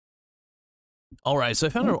All right, so I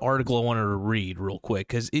found an article I wanted to read real quick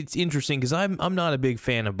because it's interesting. Because I'm not a big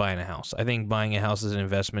fan of buying a house. I think buying a house as an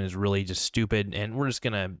investment is really just stupid, and we're just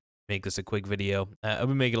gonna make this a quick video. I've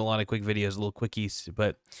been making a lot of quick videos, little quickies,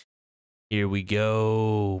 but here we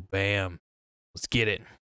go. Bam, let's get it.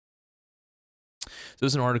 So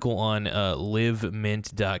there's an article on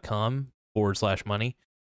livemint.com/money.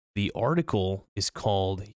 The article is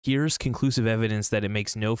called "Here's Conclusive Evidence That It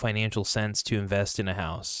Makes No Financial Sense to Invest in a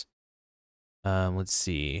House." Let's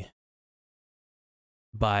see.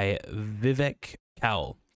 By Vivek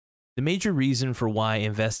Kaul. The major reason for why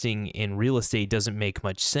investing in real estate doesn't make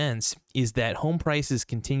much sense is that home prices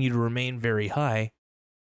continue to remain very high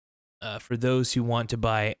for those who want to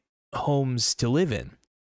buy homes to live in.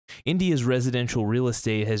 India's residential real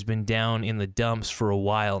estate has been down in the dumps for a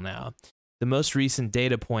while now. The most recent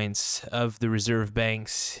data points of the Reserve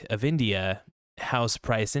Banks of India House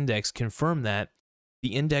Price Index confirm that.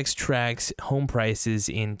 The index tracks home prices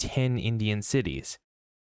in 10 Indian cities.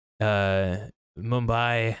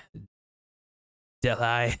 Mumbai,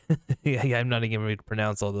 Delhi. I'm not even going to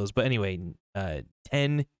pronounce all those, but anyway,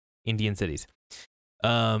 10 Indian cities.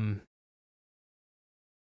 Well,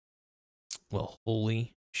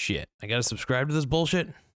 holy shit. I got to subscribe to this bullshit.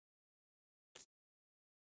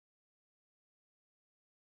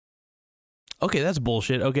 Okay, that's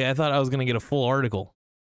bullshit. Okay, I thought I was going to get a full article.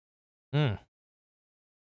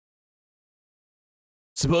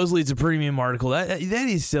 Supposedly it's a premium article. That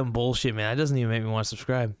is some bullshit, man. That doesn't even make me want to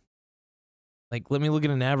subscribe. Like, let me look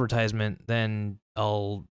at an advertisement, then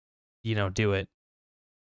I'll, do it.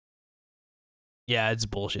 Yeah, it's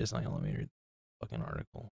bullshit. It's not gonna let me read the fucking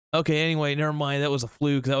article. Okay, anyway, never mind. That was a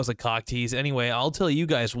fluke. That was a cock tease. Anyway, I'll tell you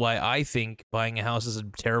guys why I think buying a house is a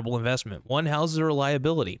terrible investment. One, houses are a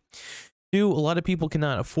liability. Two, a lot of people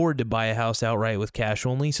cannot afford to buy a house outright with cash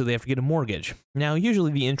only, so they have to get a mortgage. Now,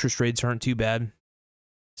 usually the interest rates aren't too bad.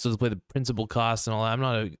 So to play the principal costs and all that. I'm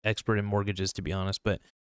not an expert in mortgages, to be honest, but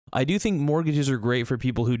I do think mortgages are great for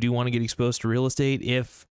people who do want to get exposed to real estate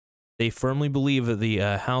if they firmly believe that the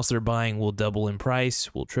house they're buying will double in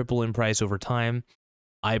price, will triple in price over time.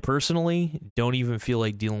 I personally don't even feel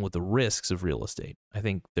like dealing with the risks of real estate. I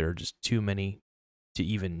think there are just too many to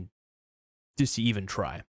even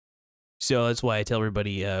try. So that's why I tell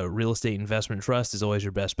everybody real estate investment trust is always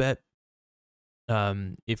your best bet.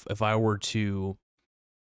 If I were to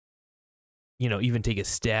even take a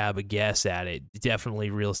guess at it,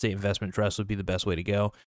 definitely real estate investment trust would be the best way to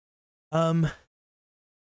go.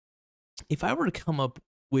 If I were to come up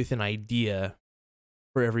with an idea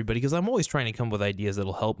for everybody, because I'm always trying to come up with ideas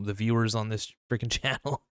that'll help the viewers on this freaking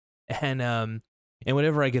channel, and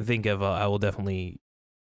whatever I can think of, I will definitely,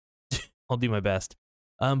 I'll do my best.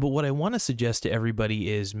 But what I want to suggest to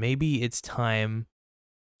everybody is maybe it's time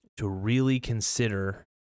to really consider,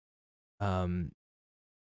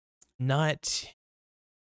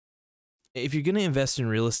 if you're going to invest in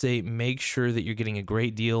real estate, make sure that you're getting a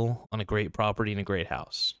great deal on a great property and a great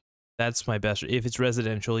house. That's my best. If it's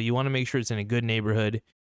residential, you want to make sure it's in a good neighborhood.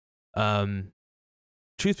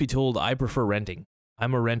 Truth be told, I prefer renting.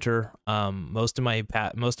 I'm a renter. Most of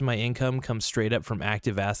my income comes straight up from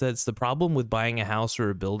active assets. The problem with buying a house or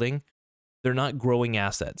a building, they're not growing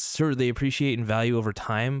assets. Sure, they appreciate in value over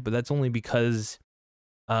time, but that's only because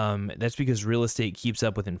real estate keeps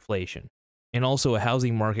up with inflation. And also a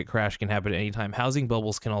housing market crash can happen at any time. Housing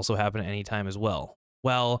bubbles can also happen at any time as well.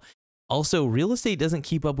 Well, also real estate doesn't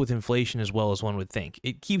keep up with inflation as well as one would think.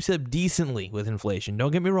 It keeps up decently with inflation.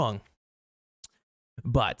 Don't get me wrong.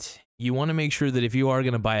 But you want to make sure that if you are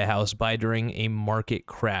going to buy a house, buy during a market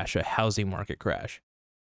crash, a housing market crash.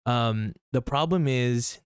 The problem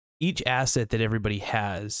is each asset that everybody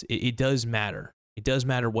has, it does matter. It does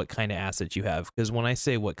matter what kind of assets you have. Because when I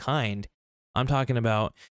say what kind, I'm talking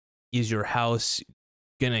about, is your house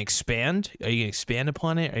going to expand? Are you going to expand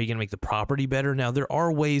upon it? Are you going to make the property better? Now, there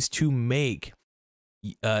are ways to make...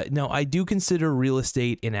 now, I do consider real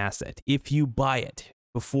estate an asset if you buy it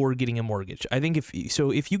before getting a mortgage. I think if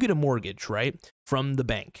you get a mortgage, right, from the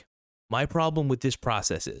bank, my problem with this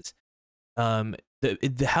process is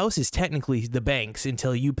the house is technically the bank's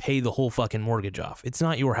until you pay the whole fucking mortgage off. It's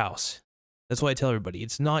not your house. That's why I tell everybody,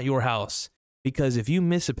 it's not your house. Because if you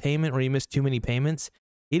miss a payment or you miss too many payments,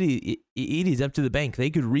 it is up to the bank. They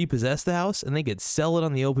could repossess the house and they could sell it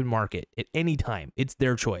on the open market at any time. It's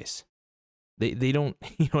their choice. They don't,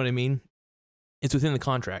 you know what I mean? It's within the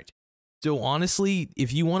contract. So honestly,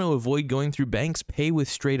 if you want to avoid going through banks, pay with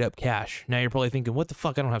straight up cash. Now you're probably thinking, what the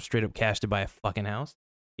fuck? I don't have straight up cash to buy a fucking house.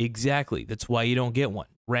 Exactly. That's why you don't get one.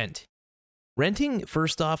 Rent. Renting,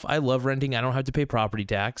 first off, I love renting. I don't have to pay property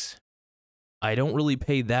tax. I don't really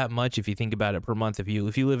pay that much if you think about it per month. If you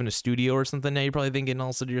live in a studio or something, now you're probably thinking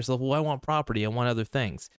also to yourself, well, I want property, I want other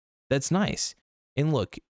things. That's nice. And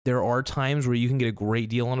look, there are times where you can get a great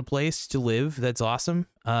deal on a place to live. That's awesome.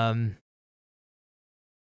 To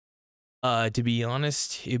be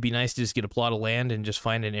honest, it'd be nice to just get a plot of land and just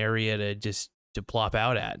find an area to plop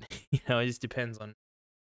out at. You know, it just depends on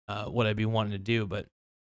what I'd be wanting to do, but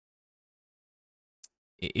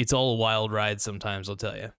it's all a wild ride sometimes, I'll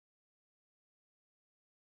tell you.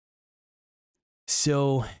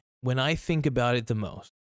 So when I think about it the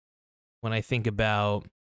most, when I think about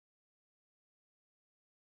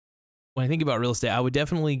real estate, I would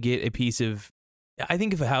definitely get a piece of. I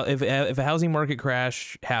think if a housing market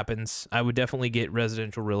crash happens, I would definitely get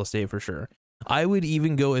residential real estate for sure. I would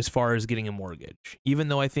even go as far as getting a mortgage, even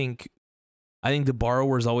though I think the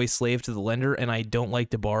borrower is always slave to the lender, and I don't like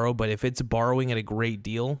to borrow. But if it's borrowing at a great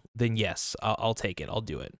deal, then yes, I'll take it. I'll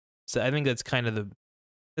do it. So I think that's kind of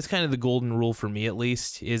the golden rule for me, at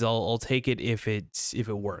least, is I'll take it if it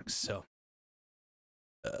works. So,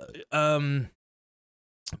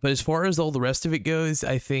 but as far as all the rest of it goes,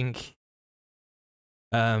 I think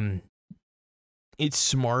it's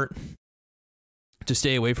smart to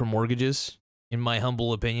stay away from mortgages, in my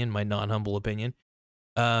humble opinion, my non-humble opinion.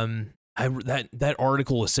 That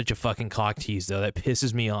article was such a fucking cock tease, though. That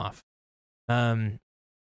pisses me off.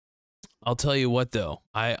 I'll tell you what, though.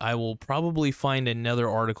 I will probably find another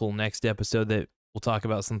article next episode that will talk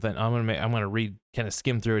about something. I'm gonna read, kind of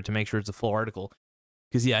skim through it to make sure it's a full article.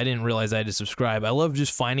 Because, yeah, I didn't realize I had to subscribe. I love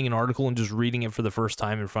just finding an article and just reading it for the first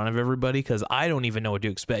time in front of everybody, because I don't even know what to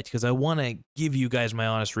expect, because I want to give you guys my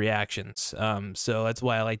honest reactions. So that's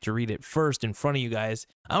why I like to read it first in front of you guys.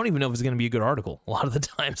 I don't even know if it's going to be a good article. A lot of the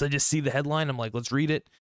times I just see the headline, I'm like, let's read it,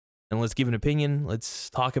 and let's give an opinion. Let's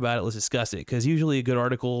talk about it. Let's discuss it, because usually a good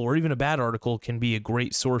article, or even a bad article, can be a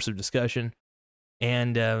great source of discussion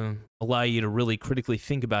and allow you to really critically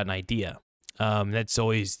think about an idea. That's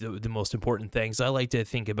always the most important thing. So I like to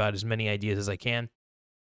think about as many ideas as I can.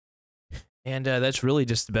 And that's really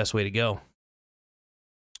just the best way to go,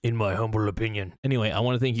 in my humble opinion. Anyway, I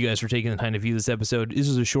want to thank you guys for taking the time to view this episode. This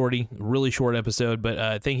is a really short episode,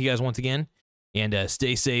 but thank you guys once again. And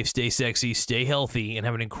stay safe, stay sexy, stay healthy, and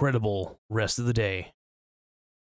have an incredible rest of the day.